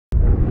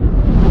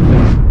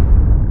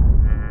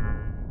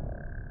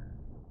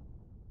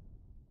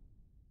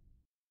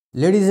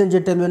Ladies and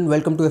gentlemen,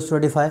 welcome to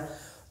AstroEdify.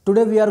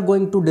 Today we are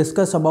going to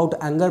discuss about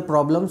anger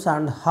problems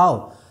and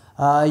how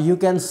you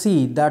can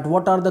see that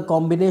what are the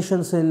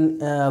combinations in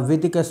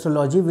Vedic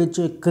astrology which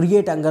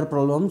create anger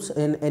problems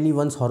in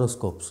anyone's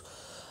horoscopes.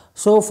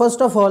 So first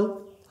of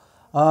all,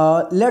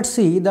 let's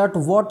see that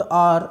what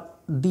are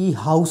the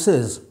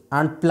houses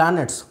and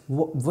planets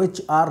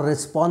which are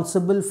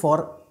responsible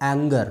for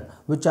anger,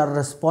 which are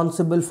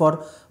responsible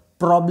for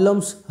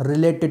problems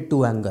related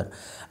to anger.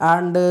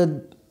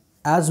 And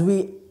as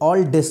we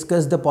all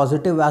discuss the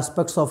positive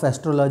aspects of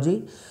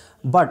astrology,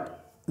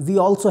 but we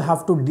also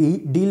have to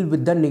deal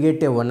with the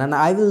negative one, and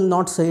I will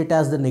not say it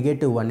as the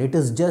negative one, it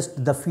is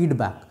just the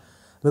feedback,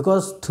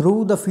 because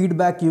through the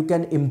feedback you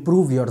can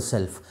improve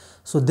yourself.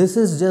 So this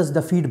is just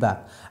the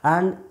feedback,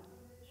 and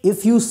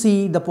if you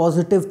see the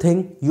positive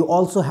thing, you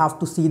also have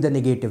to see the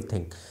negative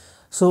thing.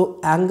 So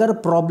anger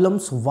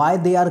problems, why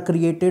they are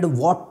created,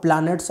 what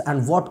planets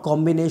and what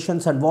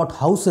combinations and what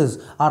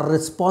houses are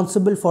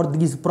responsible for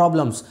these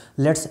problems.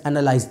 Let's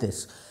analyze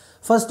this.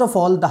 First of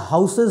all, the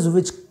houses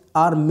which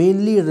are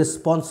mainly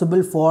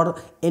responsible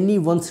for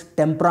anyone's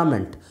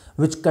temperament,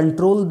 which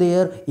control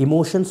their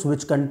emotions,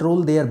 which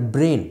control their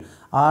brain,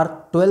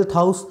 are 12th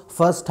house,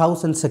 1st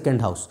house and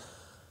 2nd house.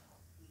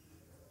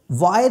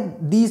 Why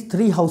these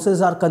three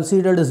houses are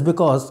considered is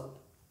because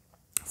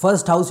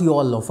 1st house, you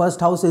all know, 1st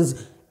house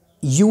is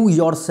you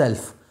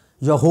yourself,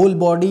 your whole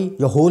body,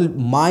 your whole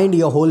mind,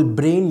 your whole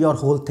brain, your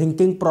whole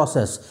thinking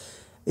process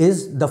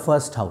is the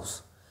 1st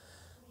house.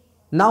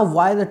 Now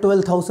why the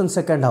 12th house and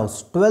 2nd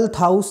house? 12th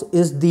house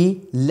is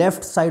the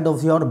left side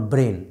of your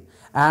brain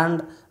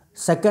and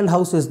 2nd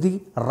house is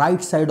the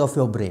right side of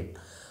your brain.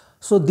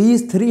 So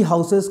these three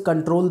houses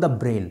control the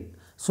brain.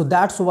 So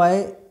that's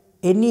why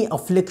any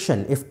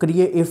affliction if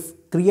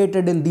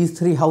created in these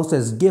three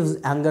houses gives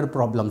anger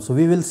problems. So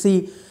we will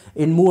see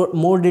in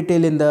more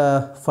detail in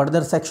the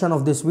further section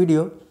of this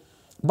video,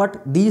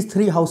 but these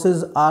three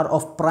houses are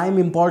of prime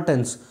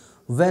importance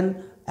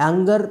when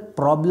anger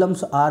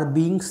problems are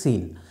being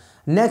seen.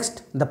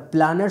 Next, the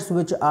planets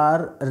which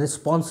are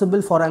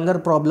responsible for anger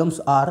problems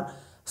are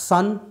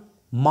Sun,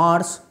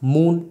 Mars,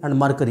 Moon and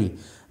Mercury.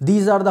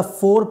 These are the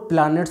four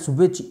planets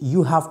which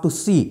you have to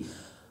see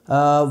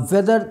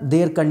whether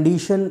their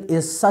condition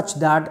is such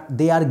that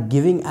they are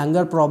giving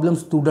anger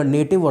problems to the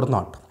native or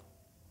not.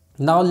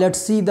 Now let's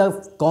see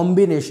the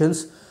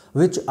combinations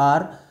which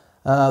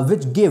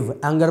give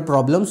anger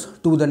problems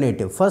to the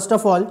native. First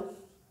of all,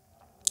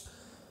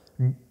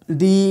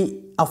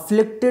 the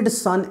afflicted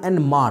Sun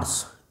and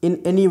Mars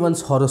in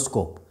anyone's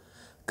horoscope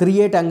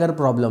create anger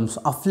problems.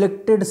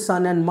 Afflicted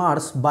Sun and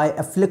Mars, by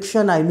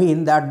affliction I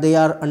mean that they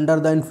are under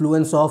the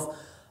influence of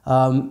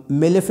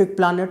malefic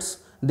planets,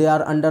 they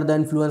are under the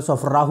influence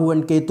of Rahu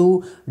and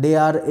Ketu, they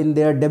are in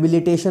their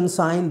debilitation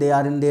sign, they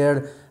are in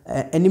their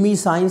enemy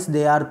signs,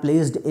 they are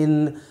placed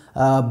in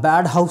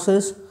bad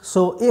houses.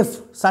 So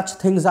if such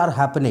things are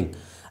happening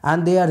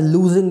and they are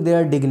losing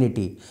their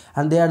dignity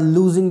and they are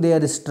losing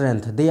their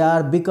strength, they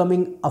are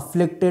becoming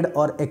afflicted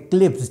or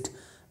eclipsed,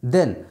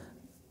 then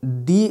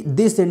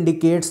this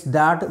indicates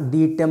that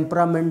the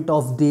temperament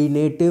of the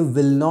native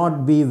will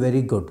not be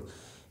very good.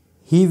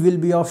 He will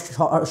be of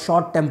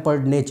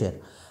short-tempered nature.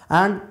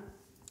 And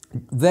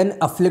when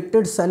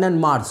afflicted Sun and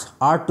Mars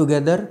are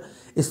together,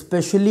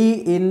 especially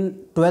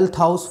in 12th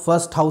house,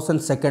 1st house and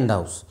 2nd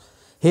house,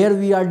 here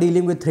we are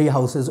dealing with three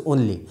houses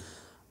only.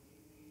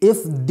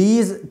 If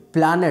these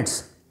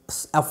planets,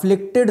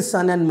 afflicted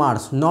Sun and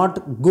Mars,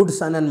 not good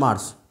Sun and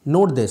Mars,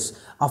 note this,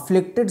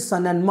 afflicted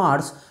Sun and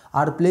Mars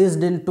are placed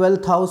in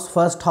 12th house,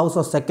 1st house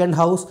or 2nd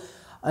house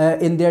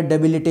in their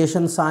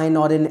debilitation sign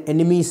or in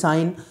enemy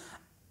sign,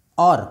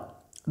 or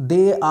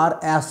they are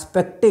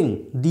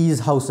aspecting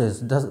these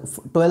houses, the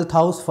 12th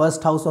house,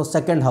 1st house or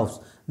 2nd house,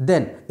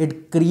 then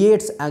it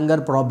creates anger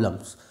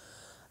problems.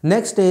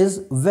 Next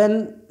is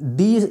when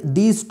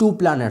these two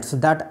planets,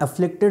 that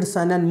afflicted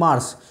Sun and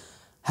Mars,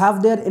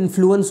 have their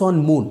influence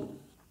on Moon.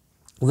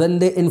 When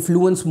they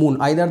influence Moon,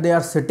 either they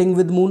are sitting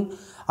with Moon,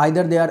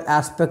 either they are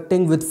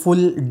aspecting with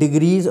full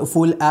degrees,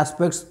 full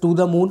aspects to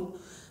the Moon,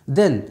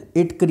 then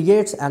it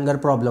creates anger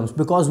problems,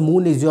 because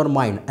Moon is your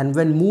mind, and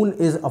when Moon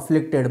is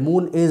afflicted,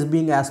 Moon is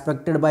being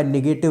aspected by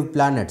negative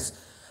planets,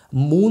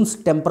 Moon's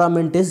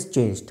temperament is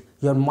changed,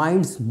 your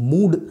mind's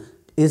mood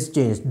is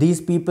changed. These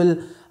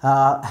people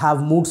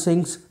have mood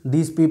swings,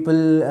 these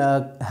people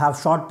have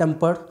short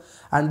temper,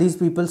 and these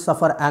people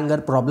suffer anger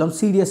problems,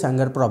 serious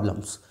anger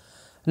problems.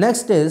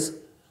 Next is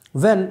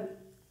when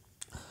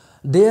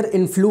their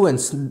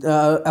influence,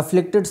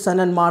 afflicted Sun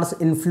and Mars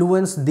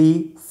influence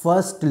the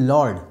first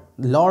lord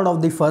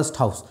of the 1st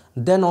house,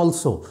 then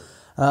also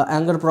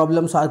anger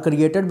problems are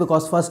created,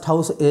 because 1st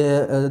house,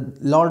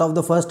 lord of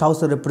the 1st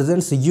house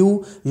represents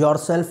you,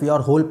 yourself, your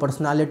whole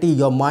personality,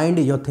 your mind,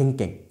 your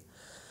thinking.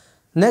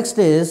 Next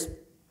is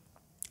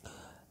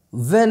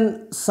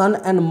when Sun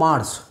and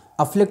Mars,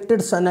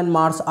 afflicted Sun and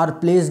Mars are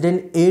placed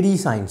in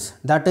Aries signs,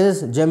 that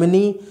is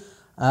Gemini,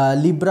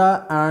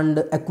 Libra and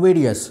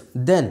Aquarius,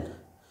 then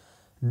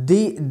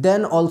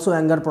then also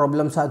anger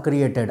problems are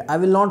created. I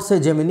will not say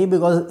Gemini,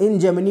 because in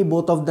Gemini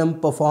both of them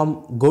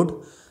perform good,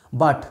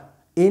 but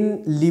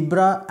in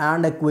Libra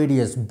and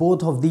Aquarius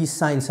both of these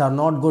signs are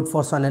not good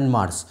for Sun and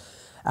Mars,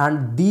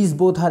 and these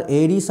both are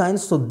Aries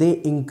signs, so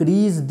they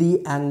increase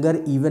the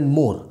anger even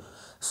more.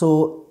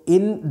 So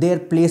in their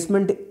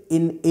placement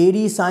in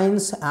Aries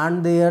signs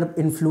and their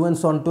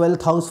influence on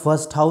 12th house,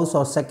 first house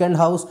or second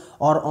house,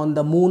 or on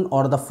the moon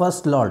or the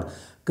first lord,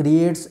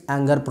 creates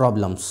anger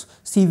problems,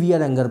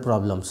 severe anger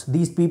problems.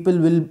 These people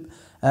will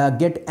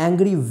get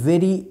angry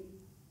very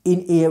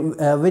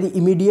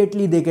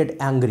immediately. They get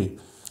angry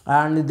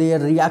and their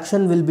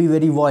reaction will be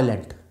very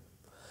violent.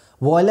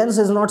 Violence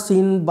is not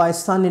seen by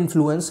Sun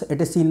influence,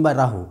 it is seen by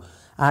Rahu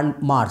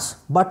and Mars.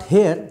 But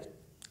here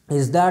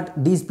is that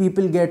these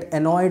people get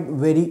annoyed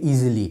very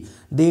easily.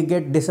 They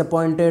get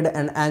disappointed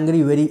and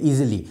angry very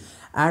easily.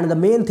 And the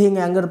main thing,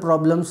 anger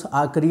problems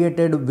are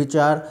created, which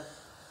are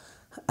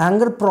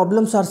anger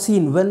problems are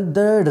seen when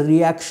the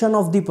reaction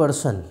of the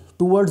person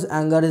towards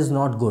anger is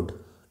not good.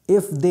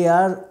 If they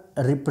are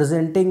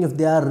reacting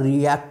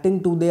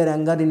to their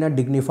anger in a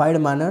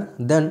dignified manner,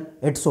 then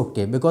it's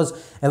okay, because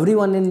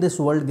everyone in this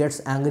world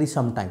gets angry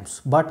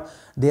sometimes, but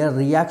their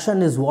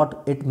reaction is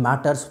what it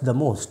matters the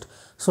most.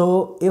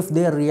 So if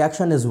their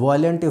reaction is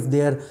violent, if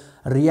their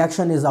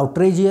reaction is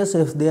outrageous,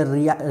 if their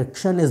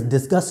reaction is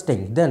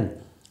disgusting, then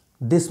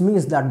this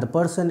means that the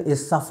person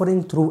is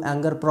suffering through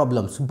anger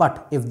problems.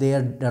 But if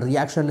their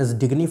reaction is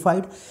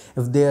dignified,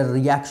 if their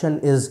reaction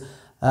is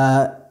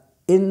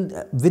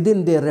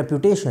within their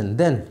reputation,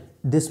 then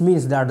this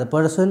means that the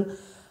person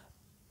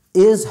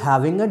is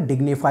having a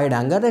dignified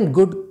anger and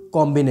good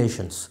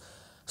combinations.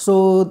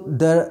 So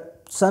the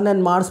Sun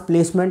and Mars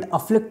placement,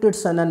 afflicted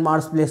Sun and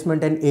Mars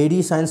placement and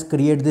Aries signs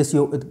create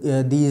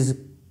these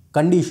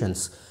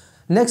conditions.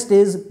 Next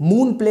is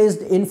moon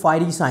placed in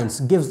fiery signs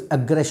gives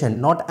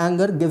aggression, not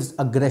anger, gives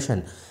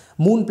aggression.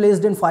 Moon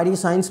placed in fiery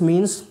signs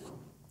means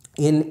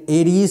in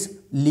Aries,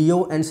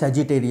 Leo and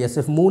Sagittarius.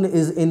 If moon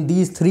is in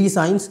these three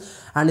signs,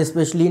 and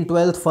especially in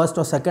 12th, first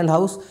or second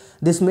house,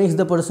 this makes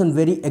the person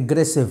very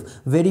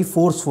aggressive, very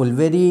forceful,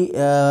 very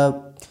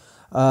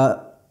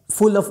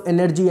full of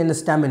energy and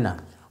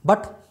stamina.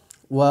 But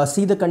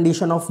see the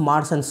condition of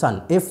Mars and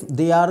Sun. If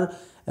they are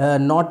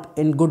not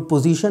in good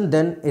position,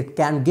 then it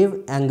can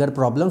give anger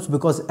problems,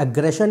 because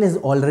aggression is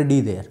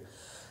already there.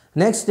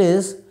 Next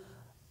is,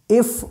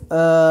 if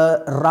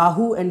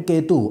Rahu and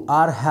Ketu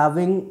are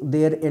having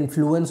their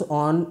influence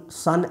on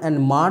Sun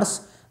and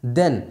Mars,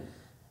 then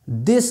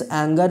this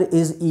anger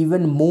is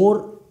even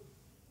more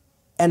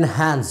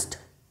enhanced.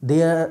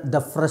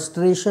 The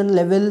frustration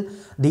level,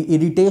 the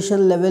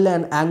irritation level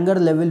and anger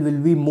level will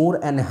be more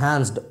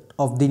enhanced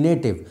of the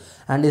native.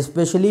 And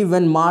especially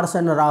when Mars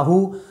and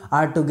Rahu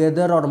are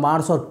together, or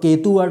Mars or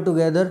Ketu are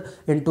together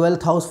in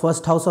 12th house,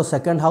 first house or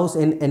second house,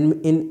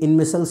 in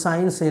missile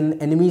signs, in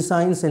enemy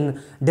signs, in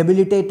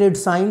debilitated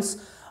signs,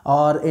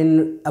 or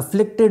in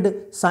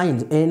afflicted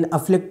signs, in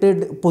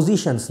afflicted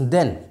positions,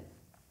 then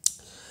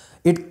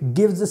it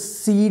gives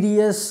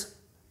serious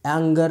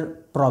anger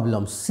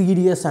problems,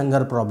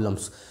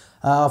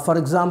 For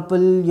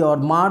example, your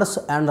Mars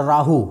and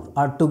Rahu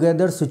are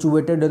together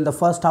situated in the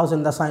first house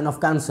in the sign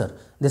of Cancer.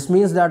 This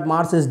means that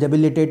Mars is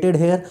debilitated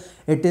here.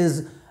 It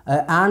is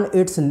and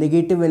its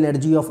negative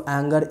energy of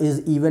anger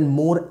is even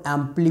more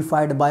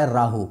amplified by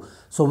Rahu.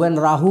 So when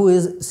Rahu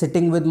is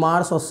sitting with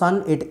Mars or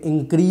Sun, it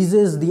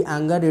increases the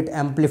anger, it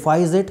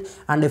amplifies it.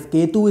 And if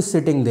Ketu is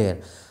sitting there,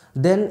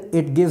 then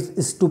it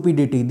gives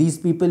stupidity. These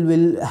people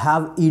will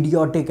have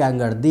idiotic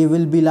anger. They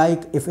will be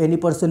like, if any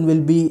person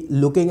will be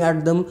looking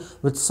at them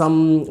with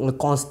some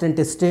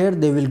constant stare,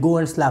 they will go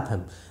and slap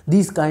him.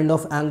 This kind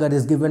of anger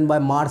is given by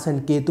Mars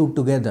and Ketu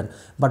together.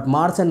 But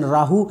Mars and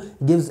Rahu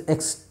gives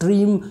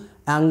extreme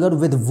anger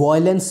with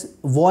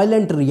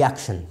violent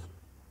reaction.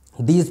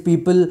 These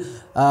people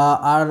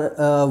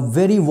are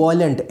very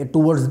violent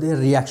towards their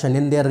reaction.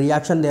 In their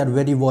reaction, they are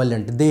very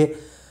violent. They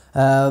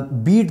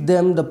beat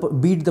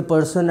the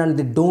person, and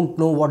they don't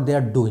know what they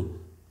are doing.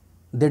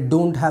 They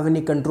don't have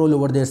any control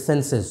over their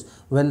senses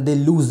when they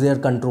lose their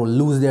control,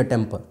 lose their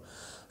temper.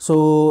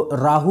 So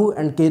Rahu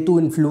and Ketu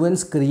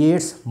influence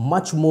creates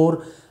much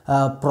more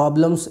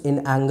problems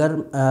in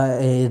anger,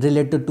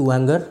 related to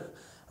anger,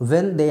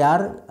 when they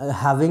are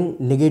having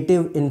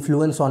negative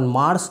influence on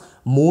Mars,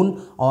 Moon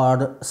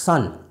or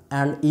Sun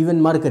and even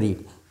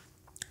Mercury.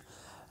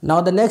 Now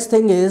the next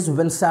thing is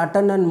when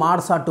Saturn and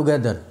Mars are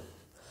together.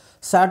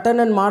 Saturn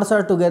and Mars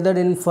are together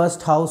in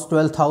first house,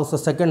 12th house or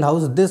second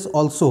house. This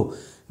also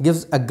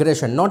gives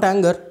aggression, not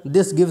anger.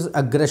 This gives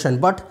aggression.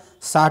 But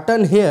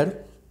Saturn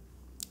here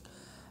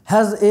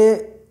has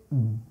a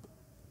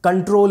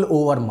control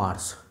over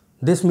Mars.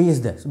 This means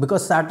this,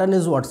 because Saturn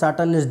is what?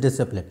 Saturn is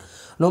discipline.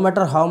 No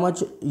matter how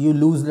much you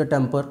lose the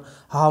temper,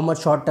 how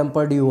much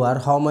short-tempered you are,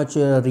 how much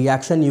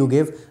reaction you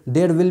give,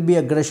 there will be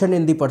aggression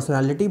in the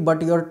personality,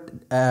 but your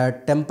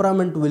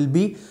temperament will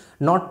be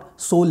not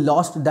so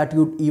lost that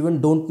you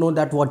even don't know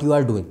that what you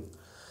are doing.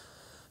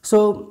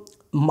 So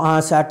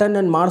Saturn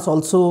and Mars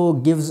also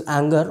gives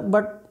anger,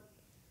 but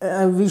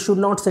We should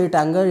not say it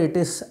anger, it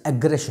is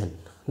aggression.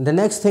 The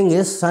next thing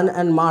is Sun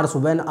and Mars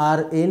when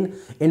are in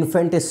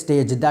infant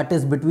stage, that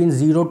is between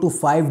 0 to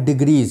 5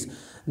 degrees,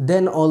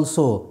 then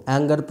also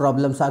anger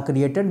problems are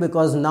created,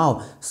 because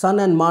now Sun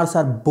and Mars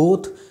are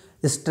both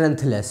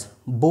strengthless,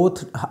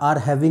 both are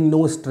having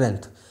no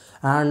strength,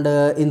 and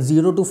in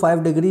 0 to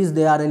 5 degrees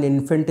they are in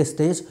infant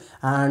stage,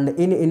 and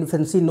in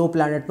infancy no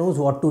planet knows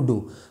what to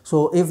do.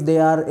 So if they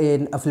are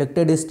in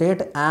afflicted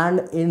state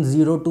and in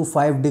 0 to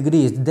 5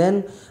 degrees,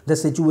 then the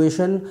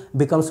situation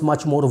becomes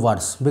much more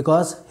worse,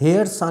 because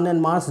here Sun and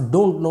Mars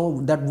don't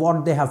know that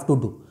what they have to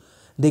do.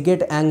 They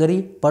get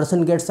angry,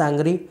 person gets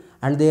angry,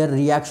 and their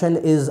reaction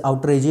is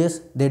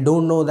outrageous. They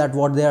don't know that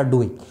what they are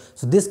doing.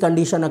 So this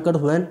condition occurs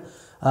when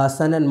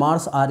Sun and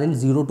Mars are in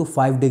 0 to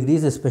 5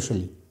 degrees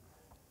especially.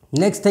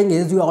 Next thing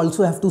is you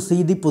also have to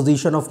see the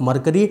position of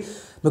Mercury,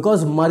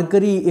 because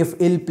Mercury, if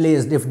ill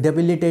placed, if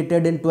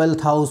debilitated in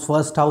 12th house,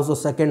 1st house or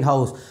 2nd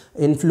house,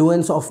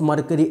 influence of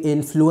Mercury,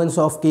 influence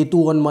of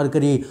Ketu on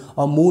Mercury,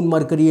 or Moon,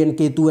 Mercury and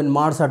Ketu and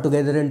Mars are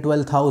together in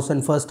 12th house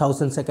and 1st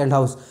house and 2nd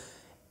house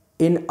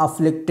in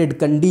afflicted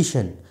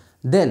condition,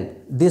 then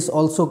this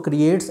also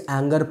creates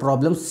anger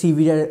problems,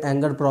 severe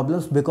anger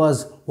problems,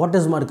 because what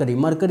is Mercury?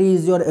 Mercury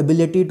is your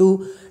ability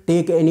to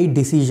take any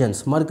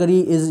decisions.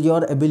 Mercury is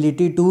your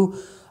ability to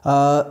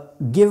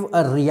give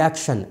a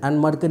reaction, and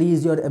Mercury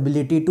is your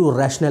ability to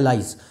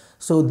rationalize.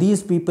 So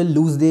these people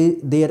lose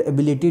their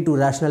ability to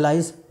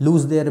rationalize,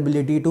 lose their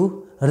ability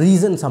to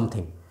reason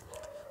something.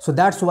 So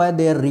that's why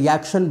their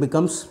reaction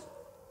becomes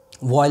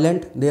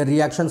violent, their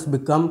reactions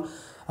become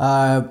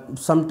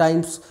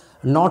sometimes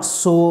not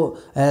so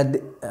their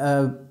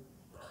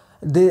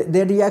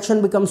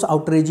reaction becomes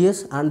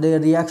outrageous, and their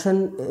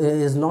reaction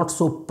is not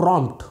so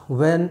prompt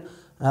when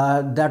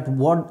that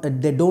what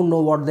they don't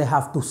know what they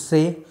have to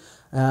say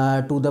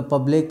to the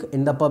public,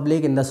 in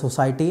the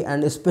society.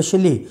 And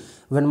especially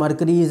when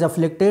Mercury is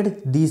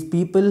afflicted, these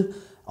people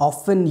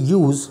often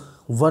use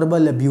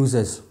verbal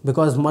abuses,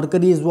 because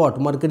Mercury is what?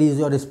 Mercury is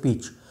your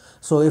speech.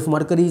 So if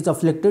Mercury is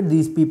afflicted,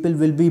 these people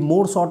will be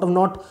more sort of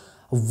not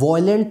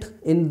violent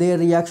in their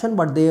reaction,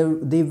 but they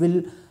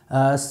will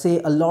say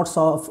a lot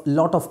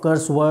of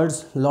curse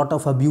words, lot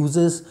of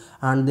abuses,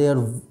 and their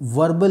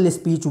verbal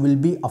speech will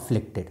be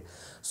afflicted.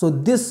 So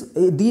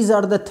these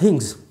are the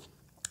things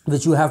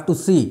which you have to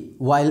see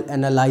while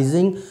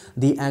analyzing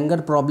the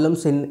anger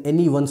problems in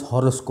anyone's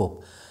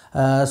horoscope.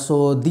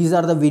 So these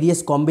are the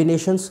various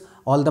combinations,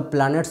 all the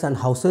planets and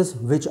houses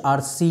which are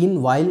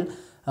seen while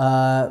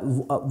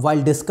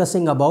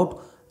discussing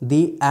about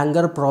the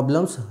anger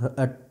problems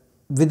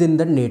within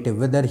the native,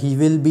 whether he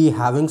will be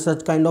having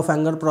such kind of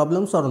anger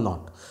problems or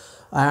not.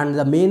 And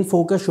the main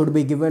focus should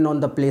be given on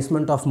the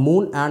placement of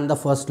Moon and the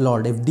first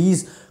lord. If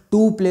these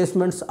two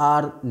placements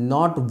are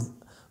not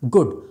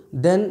good,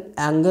 then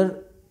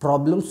anger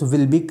problems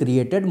will be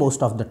created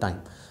most of the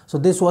time. So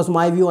this was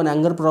my view on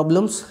anger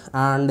problems,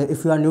 and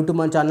if you are new to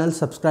my channel,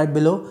 subscribe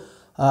below.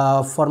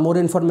 For more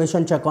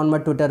information, check on my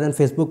Twitter and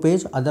Facebook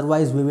page.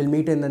 Otherwise, we will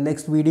meet in the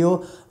next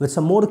video with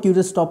some more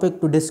curious topic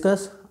to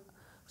discuss.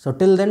 So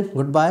till then,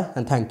 goodbye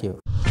and thank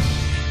you.